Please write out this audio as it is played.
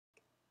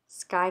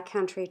Sky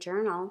Country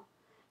Journal,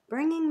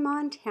 bringing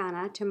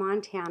Montana to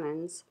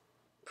Montanans,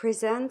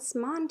 presents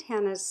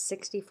Montana's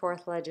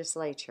 64th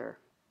legislature.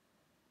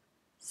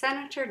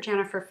 Senator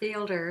Jennifer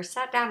Fielder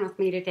sat down with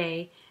me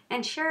today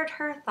and shared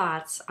her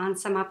thoughts on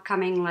some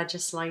upcoming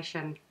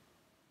legislation.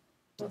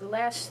 Well, the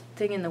last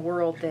thing in the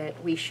world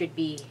that we should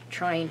be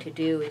trying to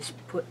do is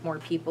put more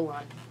people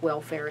on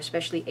welfare,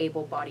 especially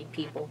able-bodied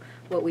people.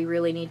 What we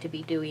really need to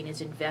be doing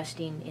is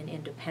investing in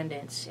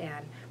independence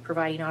and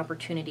providing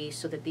opportunities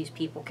so that these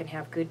people can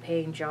have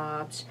good-paying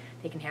jobs,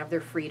 they can have their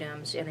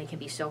freedoms, and they can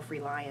be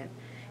self-reliant.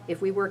 If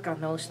we work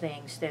on those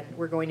things, then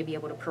we're going to be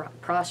able to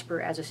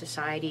prosper as a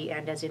society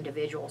and as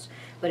individuals.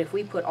 But if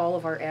we put all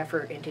of our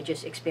effort into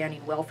just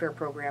expanding welfare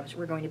programs,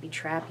 we're going to be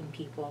trapping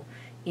people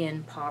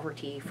in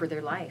poverty for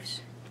their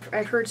lives.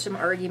 I've heard some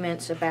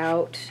arguments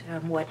about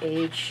what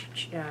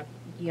age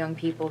young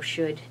people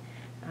should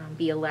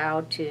be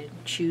allowed to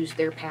choose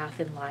their path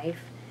in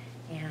life.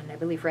 And I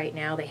believe right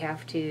now they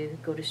have to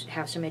go to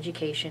have some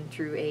education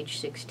through age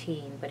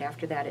 16, but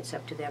after that it's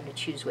up to them to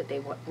choose what they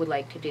would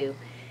like to do.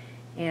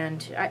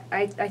 And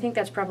I think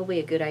that's probably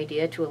a good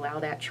idea to allow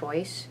that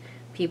choice.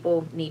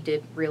 People need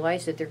to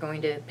realize that they're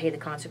going to pay the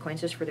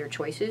consequences for their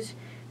choices.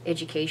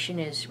 Education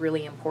is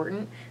really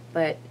important,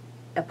 but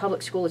a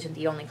public school isn't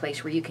the only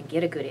place where you can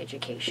get a good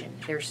education.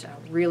 There's a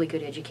really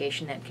good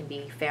education that can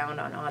be found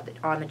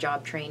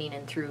on-the-job training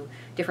and through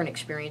different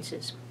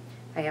experiences.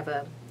 I have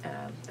a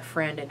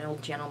friend, an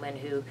old gentleman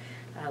who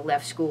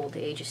left school at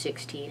the age of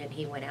 16, and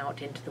he went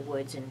out into the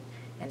woods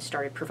and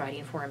started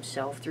providing for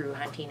himself through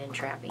hunting and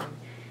trapping.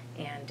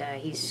 And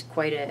he's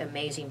quite an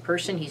amazing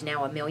person. He's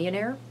now a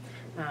millionaire.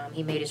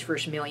 He made his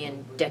first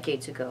million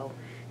decades ago.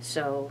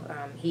 So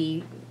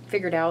he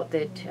figured out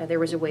that there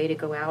was a way to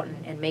go out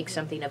and make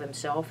something of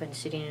himself, and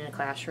sitting in a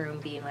classroom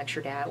being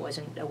lectured at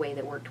wasn't a way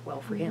that worked well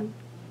for him.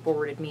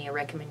 Forwarded me a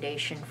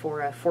recommendation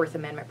for a Fourth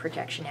Amendment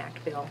Protection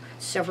Act bill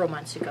several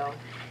months ago,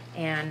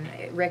 and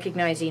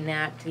recognizing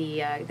that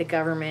the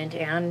government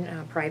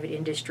and private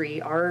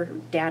industry are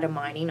data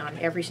mining on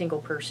every single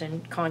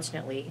person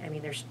constantly. I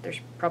mean,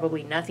 there's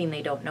probably nothing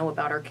they don't know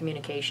about our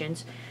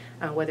communications,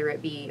 whether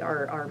it be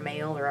our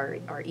mail or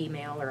our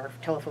email or our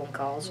telephone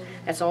calls.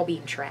 That's all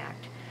being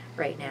tracked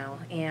right now.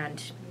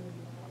 And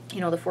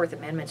the Fourth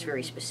Amendment's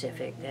very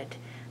specific that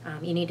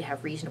you need to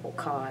have reasonable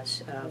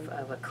cause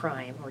of a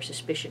crime or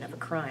suspicion of a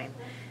crime,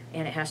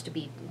 and it has to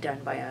be done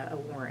by a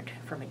warrant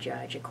from a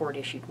judge, a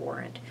court-issued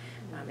warrant.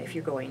 If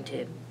you're going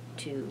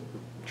to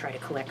try to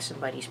collect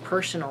somebody's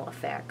personal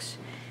effects,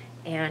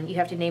 and you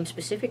have to name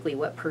specifically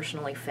what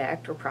personal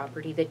effect or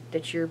property that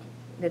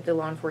the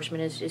law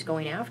enforcement is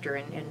going after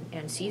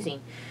and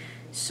seizing.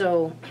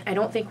 So I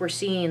don't think we're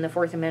seeing the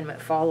Fourth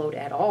Amendment followed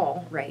at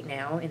all right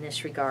now in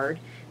this regard.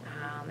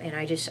 And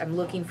I'm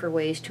looking for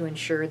ways to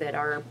ensure that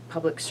our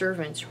public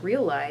servants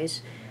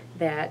realize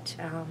that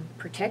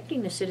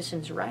protecting the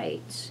citizens'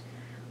 rights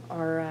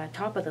are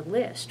top of the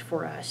list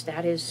for us.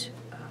 That is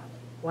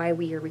why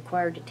we are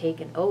required to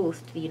take an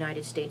oath to the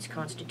United States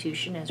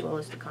Constitution as well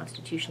as the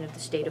Constitution of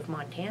the state of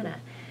Montana.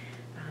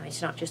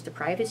 It's not just the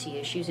privacy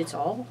issues, it's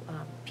all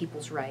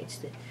people's rights.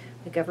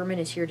 The government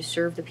is here to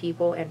serve the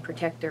people and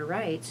protect their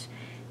rights,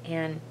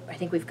 and I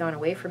think we've gone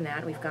away from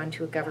that. We've gone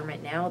to a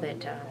government now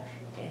that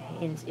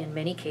in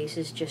many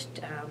cases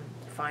just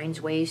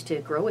finds ways to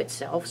grow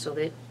itself so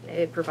that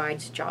it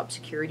provides job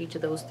security to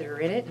those that are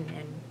in it,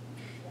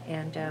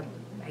 and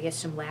I guess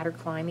some ladder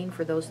climbing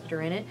for those that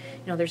are in it.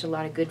 There's a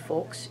lot of good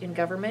folks in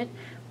government,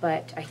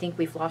 but I think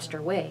we've lost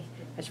our way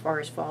as far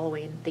as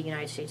following the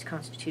United States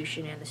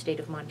Constitution and the state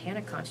of Montana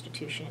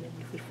Constitution. And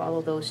if we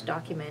follow those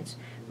documents,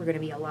 we're going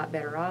to be a lot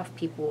better off.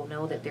 People will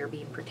know that they're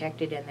being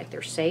protected and that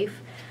they're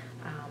safe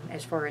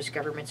as far as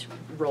government's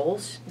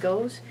roles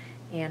goes,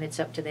 and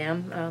it's up to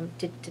them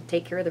to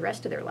take care of the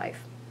rest of their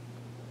life.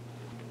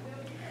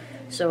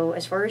 So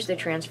as far as the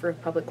transfer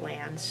of public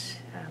lands,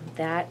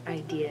 that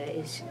idea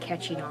is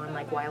catching on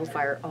like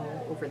wildfire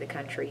all over the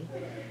country.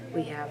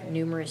 We have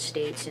numerous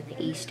states in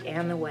the east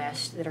and the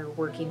west that are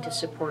working to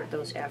support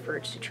those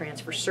efforts to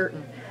transfer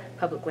certain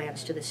public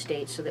lands to the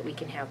states so that we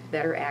can have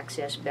better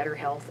access, better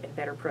health, and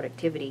better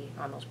productivity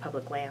on those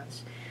public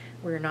lands.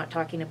 We're not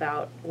talking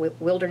about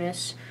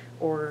wilderness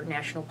or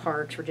national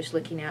parks. We're just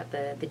looking at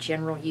the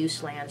general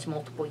use lands,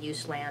 multiple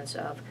use lands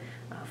of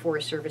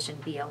Forest Service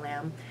and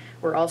BLM.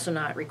 We're also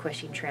not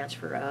requesting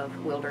transfer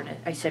of wilderness.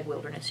 I said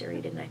wilderness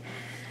area, didn't I?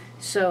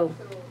 So,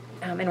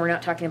 and we're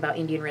not talking about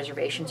Indian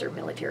reservations or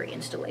military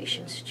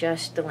installations,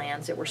 just the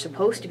lands that were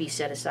supposed to be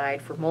set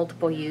aside for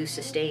multiple use,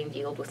 sustained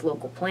yield with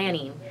local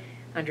planning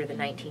under the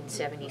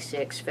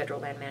 1976 Federal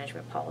Land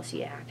Management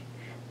Policy Act.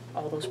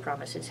 All those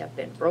promises have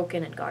been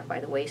broken and gone by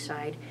the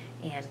wayside,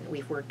 and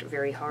we've worked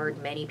very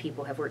hard. Many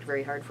people have worked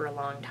very hard for a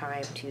long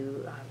time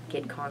to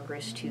get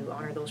Congress to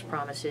honor those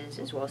promises,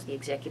 as well as the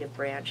executive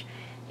branch,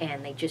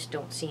 and they just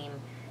don't seem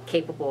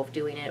capable of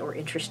doing it or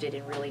interested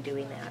in really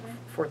doing that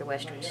for the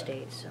western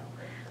states. So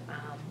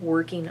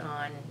working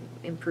on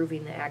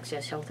improving the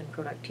access, health, and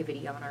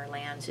productivity on our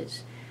lands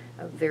is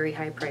a very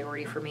high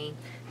priority for me,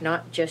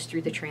 not just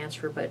through the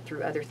transfer, but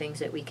through other things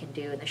that we can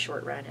do in the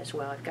short run as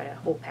well. I've got a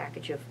whole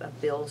package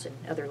of bills, and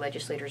other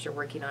legislators are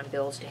working on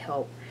bills to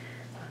help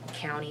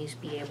counties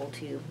be able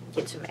to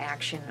get some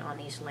action on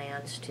these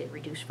lands to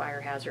reduce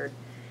fire hazard,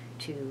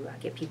 to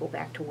get people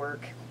back to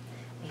work,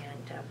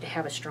 and to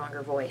have a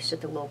stronger voice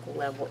at the local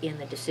level in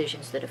the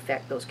decisions that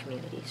affect those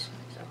communities.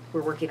 So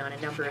we're working on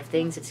a number of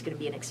things. It's going to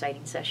be an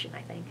exciting session,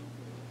 I think.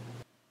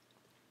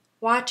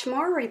 Watch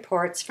more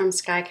reports from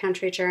Sky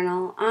Country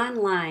Journal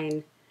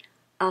online.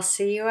 I'll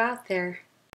see you out there.